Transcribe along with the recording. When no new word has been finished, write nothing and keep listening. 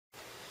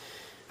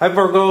Hi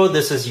Virgo,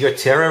 this is your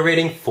tarot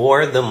reading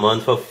for the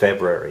month of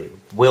February.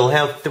 We'll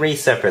have 3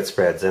 separate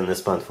spreads in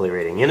this monthly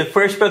reading. In the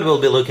first spread,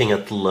 we'll be looking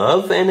at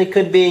love, and it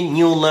could be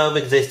new love,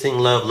 existing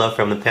love, love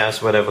from the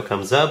past, whatever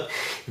comes up.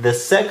 The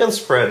second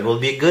spread will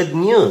be good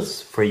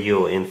news for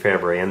you in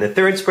February, and the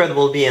third spread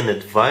will be an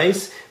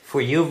advice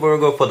for you,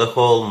 Virgo, for the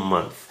whole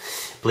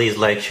month. Please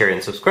like, share,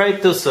 and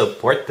subscribe to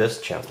support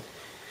this channel.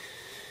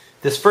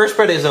 This first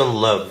spread is on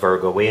love,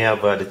 Virgo. We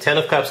have the Ten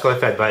of Cups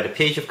clarified by the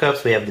Page of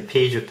Cups. We have the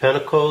Page of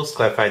Pentacles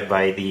clarified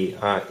by the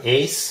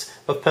Ace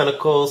of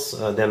Pentacles.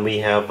 Then we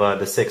have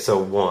the Six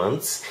of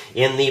Wands.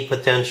 In the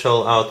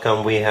potential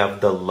outcome, we have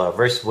the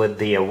Lovers with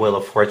the Wheel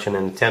of Fortune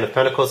and the Ten of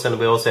Pentacles. And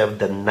we also have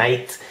the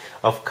Knight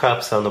of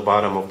Cups on the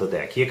bottom of the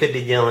deck. You could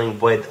be dealing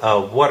with a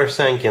water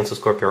sign, Cancer,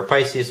 Scorpio, or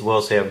Pisces. We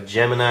also have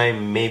Gemini,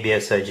 maybe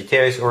a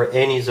Sagittarius, or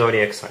any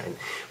zodiac sign.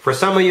 For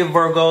some of you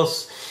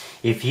Virgos,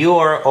 if you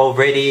are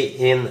already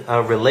in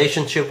a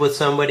relationship with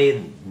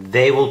somebody,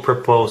 they will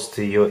propose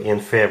to you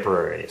in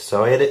February.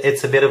 So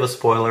it's a bit of a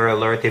spoiler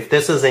alert. If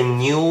this is a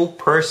new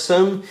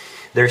person,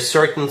 there's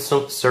certain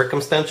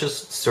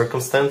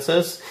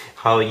circumstances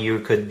how you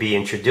could be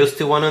introduced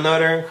to one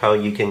another, how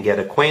you can get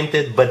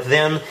acquainted, but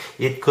then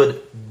it could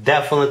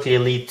definitely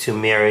lead to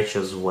marriage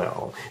as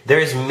well.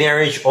 There's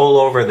marriage all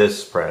over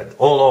this spread,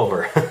 all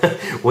over.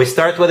 We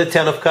start with the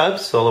Ten of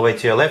Cups, all the way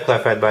to your left,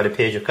 clarified by the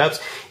Page of Cups,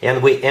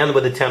 and we end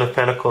with the Ten of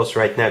Pentacles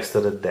right next to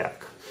the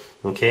deck.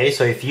 Okay,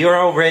 so if you're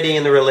already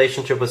in a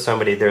relationship with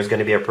somebody, there's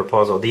going to be a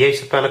proposal. The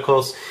Ace of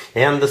Pentacles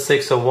and the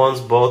Six of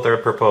Wands, both are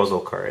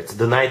proposal cards.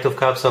 The Knight of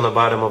Cups on the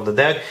bottom of the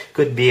deck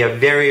could be a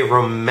very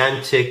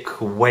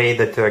romantic way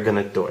that they're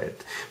going to do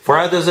it. For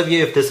others of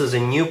you, if this is a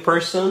new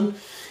person,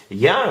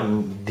 yeah,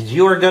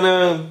 you're going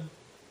to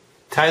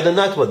tie the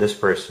knot with this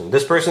person.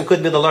 This person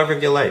could be the love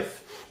of your life.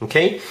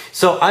 Okay,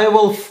 so I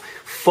will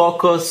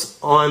focus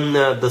on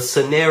the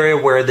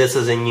scenario where this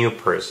is a new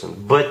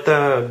person, but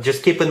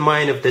just keep in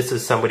mind, if this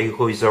is somebody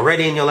who is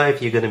already in your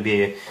life, you're going to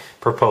be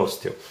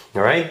proposed to.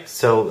 All right,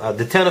 so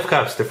the Ten of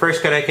Cups, the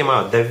first card that came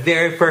out, the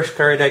very first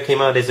card that came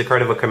out is a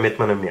card of a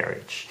commitment of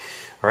marriage.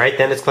 All right,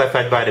 then it's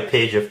clarified by the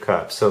Page of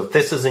Cups. So if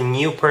this is a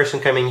new person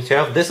coming into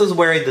your life, this is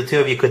where the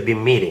two of you could be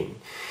meeting.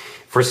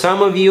 For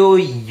some of you,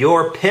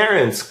 your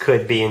parents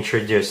could be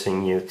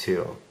introducing you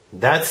to.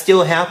 That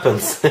still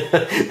happens.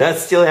 That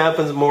still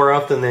happens more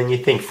often than you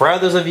think. For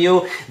others of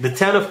you, the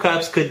Ten of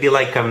Cups could be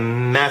like a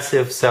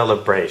massive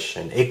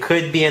celebration. It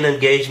could be an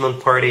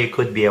engagement party. It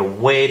could be a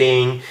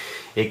wedding.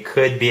 It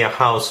could be a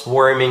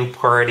housewarming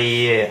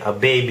party, a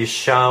baby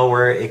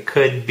shower. It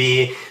could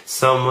be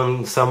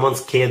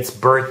someone's kid's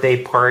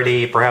birthday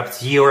party.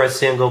 Perhaps you're a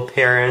single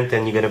parent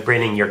and you're going to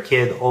bring your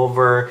kid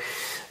over.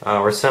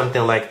 Or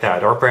something like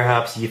that. Or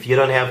perhaps if you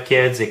don't have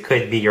kids, it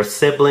could be your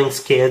siblings'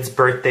 kids'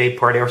 birthday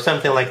party or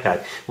something like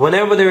that.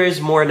 Whenever there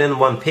is more than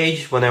one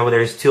page, whenever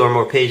there's 2 or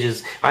more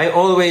pages, I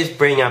always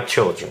bring up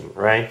children,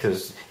 right?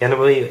 And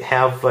we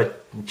have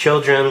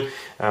children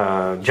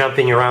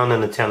jumping around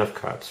in the Ten of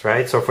Cups,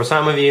 right? So for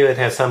some of you, it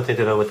has something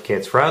to do with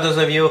kids. For others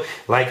of you,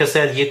 like I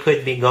said, you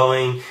could be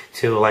going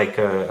to like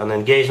an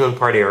engagement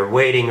party or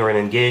wedding or an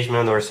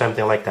engagement or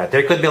something like that.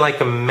 There could be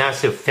like a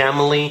massive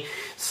family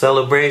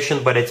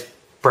celebration, but it's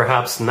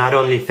perhaps not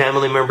only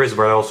family members,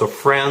 but also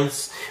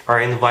friends are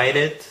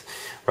invited,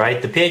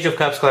 right? The Page of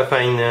Cups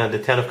clarifying the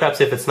Ten of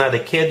Cups. If it's not a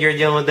kid you're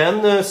dealing with,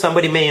 then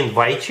somebody may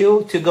invite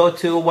you to go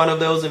to one of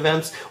those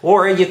events,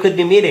 or you could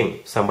be meeting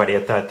somebody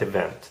at that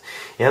event.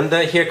 And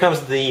here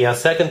comes the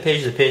second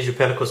page, the Page of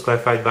Pentacles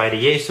clarified by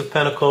the Ace of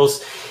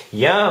Pentacles.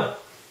 Yeah,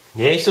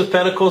 the Ace of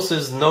Pentacles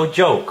is no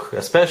joke,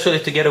 especially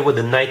together with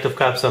the Knight of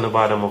Cups on the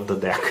bottom of the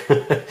deck.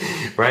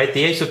 Right?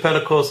 The Ace of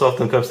Pentacles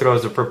often comes through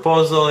as a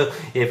proposal.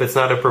 If it's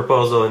not a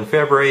proposal in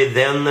February,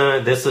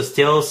 then this is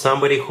still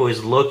somebody who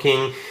is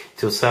looking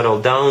to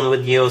settle down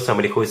with you,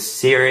 somebody who is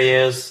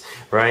serious,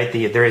 right?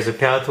 There is a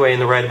pathway in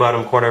the right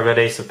bottom corner of that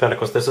Ace of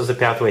Pentacles. This is a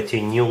pathway to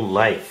new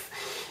life.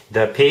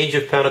 The Page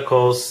of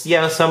Pentacles,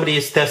 yeah, somebody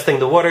is testing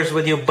the waters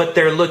with you, but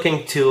they're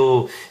looking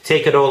to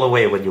take it all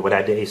away with you with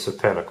that Ace of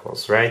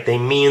Pentacles, right? They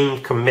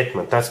mean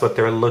commitment. That's what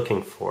they're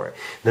looking for.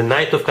 The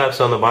Knight of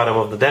Cups on the bottom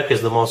of the deck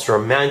is the most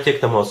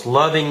romantic, the most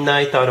loving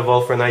knight out of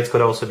all 4 knights.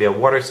 Could also be a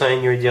water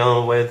sign you're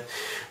dealing with,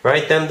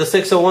 right? Then the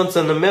Six of Wands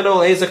in the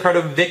middle is a card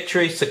of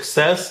victory,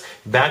 success.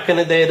 Back in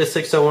the day, the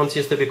Six of Wands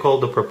used to be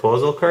called the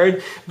proposal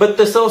card, but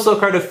there's also a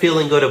card of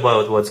feeling good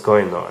about what's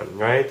going on,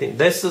 right?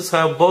 This is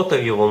how both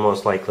of you will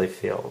most likely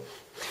feel.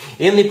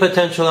 In the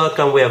potential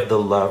outcome, we have the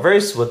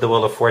Lovers with the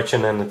Wheel of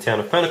Fortune and the Ten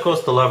of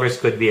Pentacles. The Lovers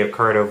could be a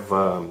card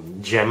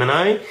of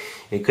Gemini.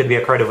 It could be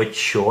a card of a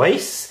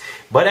choice.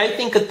 But I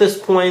think at this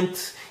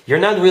point, you're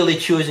not really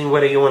choosing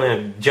whether you want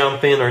to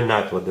jump in or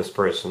not with this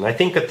person. I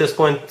think at this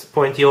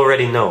point you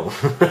already know.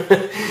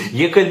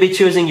 You could be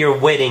choosing your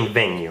wedding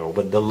venue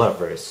with the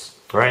Lovers,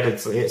 right?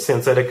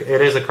 Since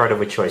it is a card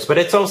of a choice. But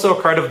it's also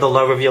a card of the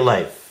love of your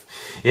life.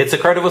 It's a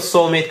card of a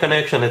soulmate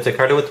connection. It's a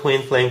card of a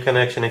twin flame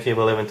connection, if you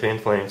believe in twin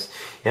flames.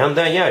 And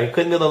yeah, it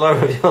could be the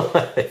love of your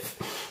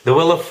life. The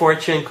Wheel of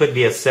Fortune could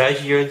be a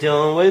Sag you're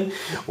dealing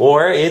with,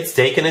 or it's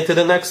taking it to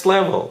the next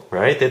level,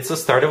 right? It's the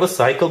start of a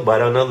cycle,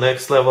 but on the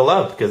next level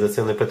up, because it's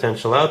in the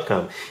potential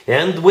outcome.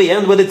 And we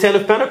end with the Ten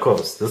of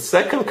Pentacles, the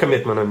second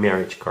commitment on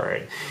marriage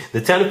card. The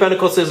Ten of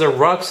Pentacles is a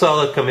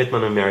rock-solid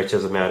commitment on marriage,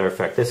 as a matter of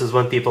fact. This is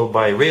when people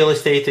buy real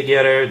estate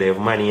together, they have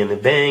money in the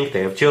bank,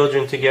 they have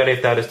children together,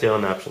 if that is still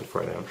an option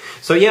for them.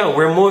 So yeah,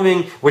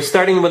 we're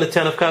starting with the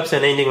Ten of Cups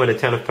and ending with the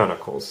Ten of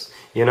Pentacles.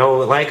 You know,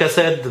 like I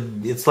said,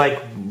 it's like,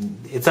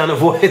 it's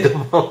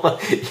unavoidable.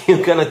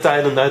 You're gonna tie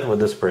the knot with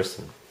this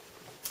person.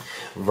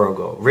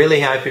 Virgo,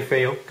 really happy for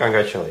you.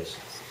 Congratulations.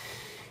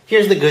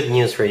 Here's the good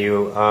news for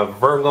you,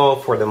 Virgo,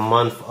 for the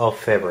month of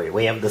February.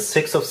 We have the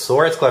Six of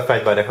Swords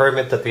clarified by the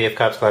Hermit, the Three of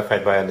Cups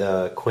clarified by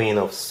the Queen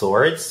of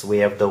Swords. We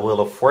have the Wheel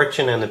of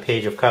Fortune and the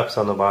Page of Cups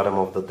on the bottom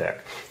of the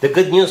deck. The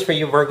good news for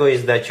you, Virgo,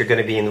 is that you're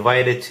going to be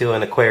invited to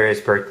an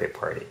Aquarius birthday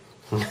party.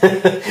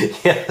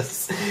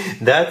 Yes,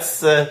 that's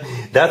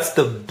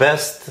the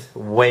best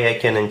way I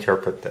can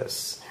interpret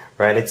this,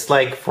 right? It's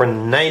like for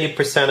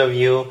 90% of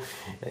you,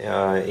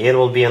 it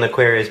will be an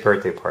Aquarius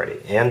birthday party,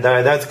 and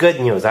that's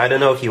good news. I don't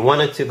know if you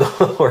wanted to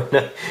go or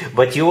not,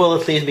 but you will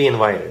at least be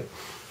invited,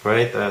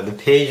 right? The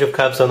Page of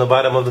Cups on the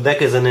bottom of the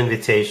deck is an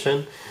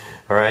invitation.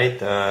 All right,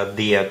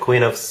 the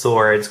Queen of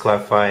Swords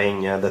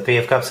clarifying the Three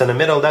of Cups in the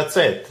middle, that's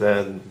it.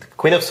 The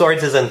Queen of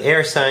Swords is an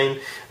air sign,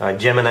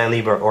 Gemini,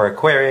 Libra, or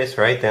Aquarius,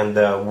 right?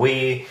 And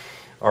we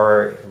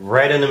are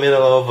right in the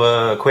middle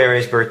of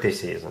Aquarius birthday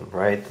season,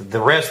 right?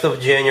 The rest of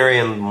January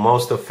and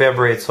most of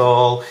February, it's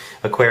all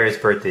Aquarius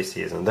birthday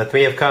season. The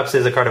Three of Cups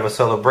is a card of a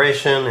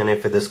celebration, and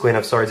if this Queen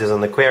of Swords is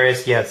an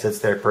Aquarius, yes, it's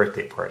their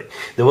birthday party.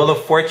 The Wheel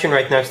of Fortune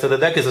right next to the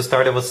deck is the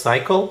start of a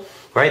cycle,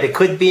 right? It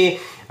could be,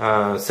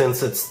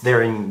 since it's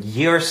their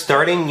year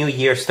starting, new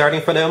year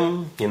starting for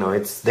them, you know,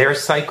 it's their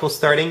cycle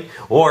starting.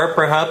 Or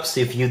perhaps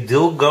if you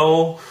do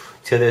go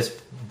to this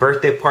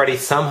birthday party,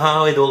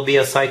 somehow it will be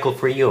a cycle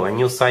for you, a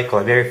new cycle,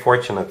 a very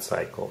fortunate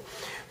cycle,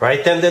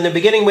 right? And in the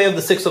beginning we have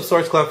the Six of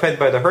Swords clarified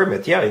by the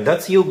Hermit. Yeah,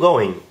 that's you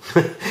going.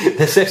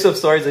 The Six of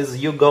Swords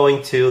is you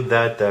going to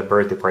that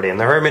birthday party, and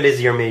the Hermit is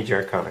your major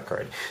arcana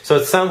card.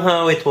 So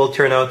somehow it will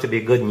turn out to be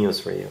good news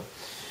for you,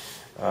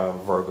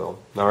 Virgo.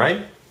 All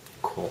right?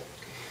 Cool.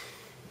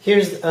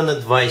 Here's an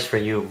advice for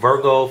you,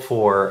 Virgo,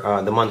 for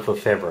the month of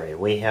February.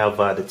 We have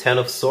the Ten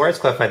of Swords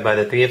clarified by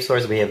the Three of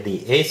Swords. We have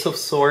the Ace of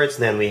Swords.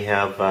 Then we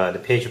have the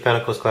Page of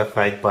Pentacles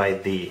clarified by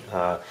the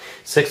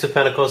Six of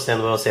Pentacles.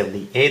 And we also have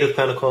the Eight of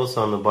Pentacles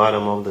on the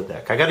bottom of the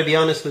deck. I got to be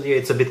honest with you,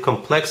 it's a bit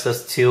complex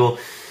as to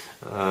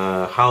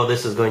how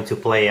this is going to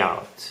play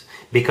out,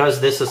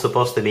 because this is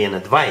supposed to be an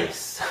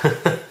advice.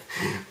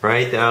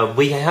 Right?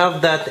 We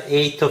have that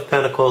Eight of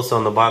Pentacles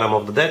on the bottom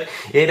of the deck.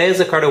 It is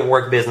a card of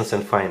work, business,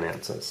 and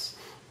finances.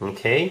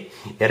 Okay,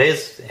 it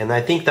is, and I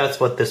think that's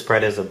what this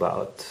spread is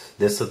about.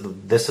 This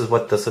is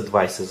what this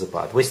advice is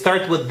about. We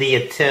start with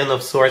the Ten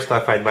of Swords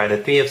clarified by the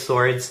Three of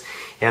Swords,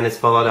 and it's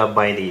followed up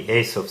by the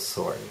Ace of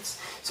Swords.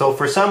 So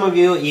for some of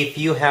you, if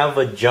you have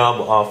a job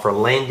offer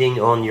landing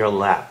on your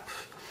lap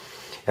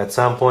at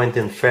some point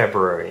in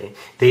February,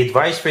 the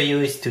advice for you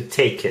is to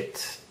take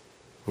it.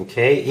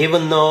 Okay,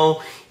 even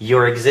though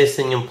your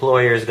existing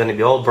employer is going to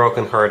be all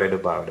brokenhearted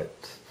about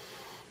it.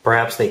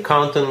 Perhaps they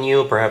count on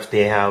you, perhaps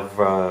they have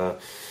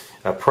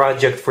a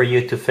project for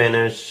you to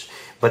finish,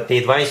 but the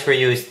advice for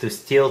you is to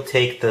still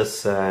take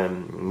this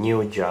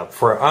new job.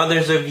 For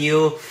others of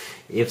you,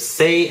 if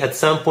say at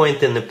some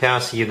point in the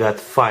past you got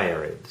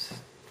fired,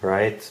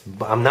 right?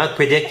 I'm not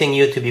predicting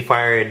you to be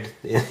fired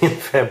in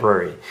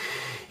February.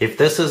 If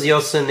this is your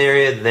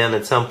scenario, then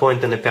at some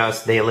point in the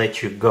past they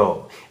let you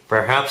go.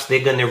 Perhaps they're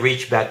going to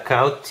reach back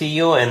out to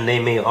you and they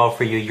may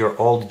offer you your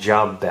old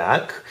job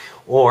back,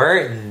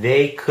 or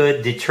they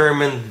could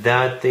determine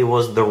that it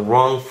was the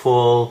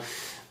wrongful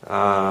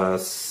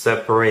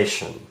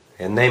separation,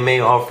 and they may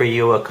offer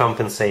you a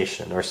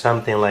compensation or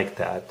something like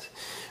that,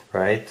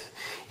 right?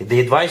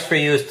 The advice for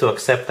you is to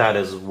accept that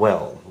as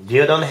well.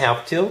 You don't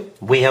have to.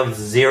 We have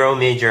 0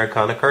 major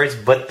arcana cards,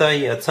 but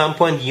at some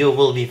point you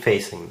will be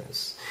facing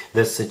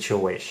this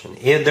situation.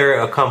 Either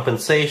a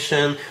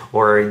compensation,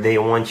 or they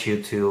want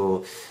you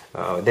to,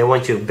 they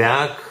want you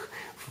back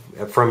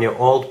from your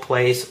old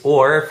place,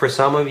 or for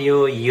some of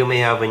you, you may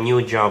have a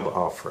new job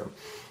offer.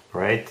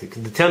 Right?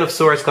 The Ten of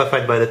Swords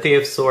clarified by the Three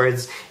of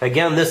Swords.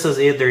 Again, this is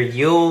either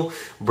you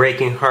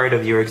breaking heart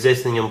of your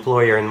existing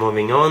employer and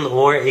moving on,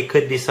 or it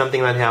could be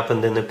something that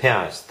happened in the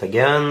past.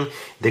 Again,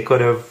 they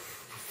could have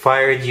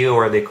fired you,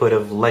 or they could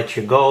have let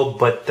you go,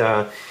 but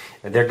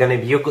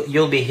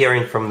you'll be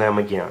hearing from them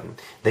again.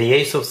 The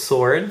Ace of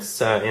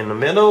Swords in the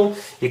middle.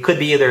 It could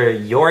be either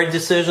your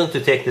decision to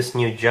take this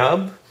new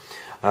job.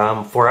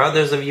 For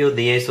others of you,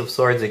 the Ace of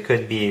Swords, it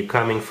could be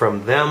coming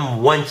from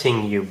them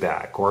wanting you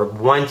back or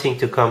wanting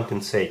to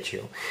compensate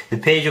you. The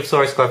Page of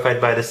Swords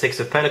clarified by the Six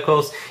of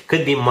Pentacles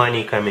could be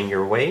money coming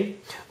your way,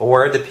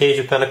 or the Page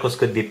of Pentacles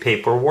could be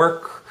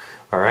paperwork.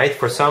 All right,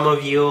 for some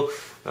of you,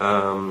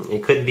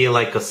 it could be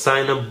like a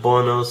sign-up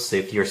bonus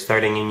if you're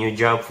starting a new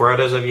job. For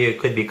others of you, it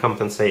could be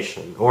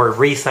compensation or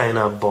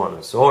re-sign-up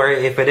bonus. Or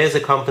if it is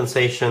a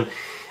compensation,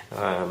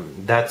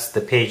 That's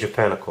the Page of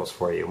Pentacles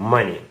for you.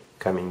 Money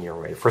coming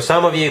your way. For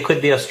some of you, it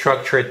could be a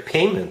structured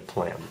payment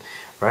plan,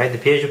 right? The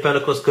Page of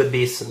Pentacles could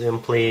be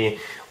simply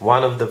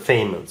one of the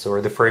payments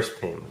or the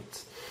first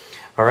payment.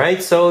 All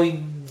right, so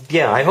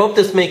yeah, I hope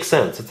this makes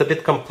sense. It's a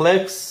bit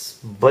complex,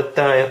 but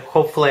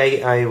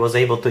hopefully I was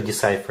able to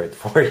decipher it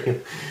for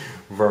you,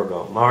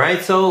 Virgo. All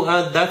right,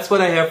 so that's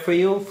what I have for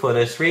you for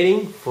this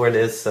reading for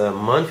this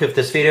month. If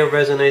this video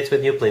resonates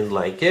with you, please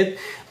like it.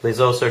 Please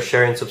also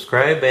share and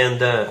subscribe.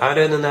 And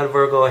other than that,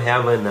 Virgo,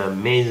 have an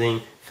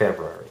amazing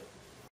February.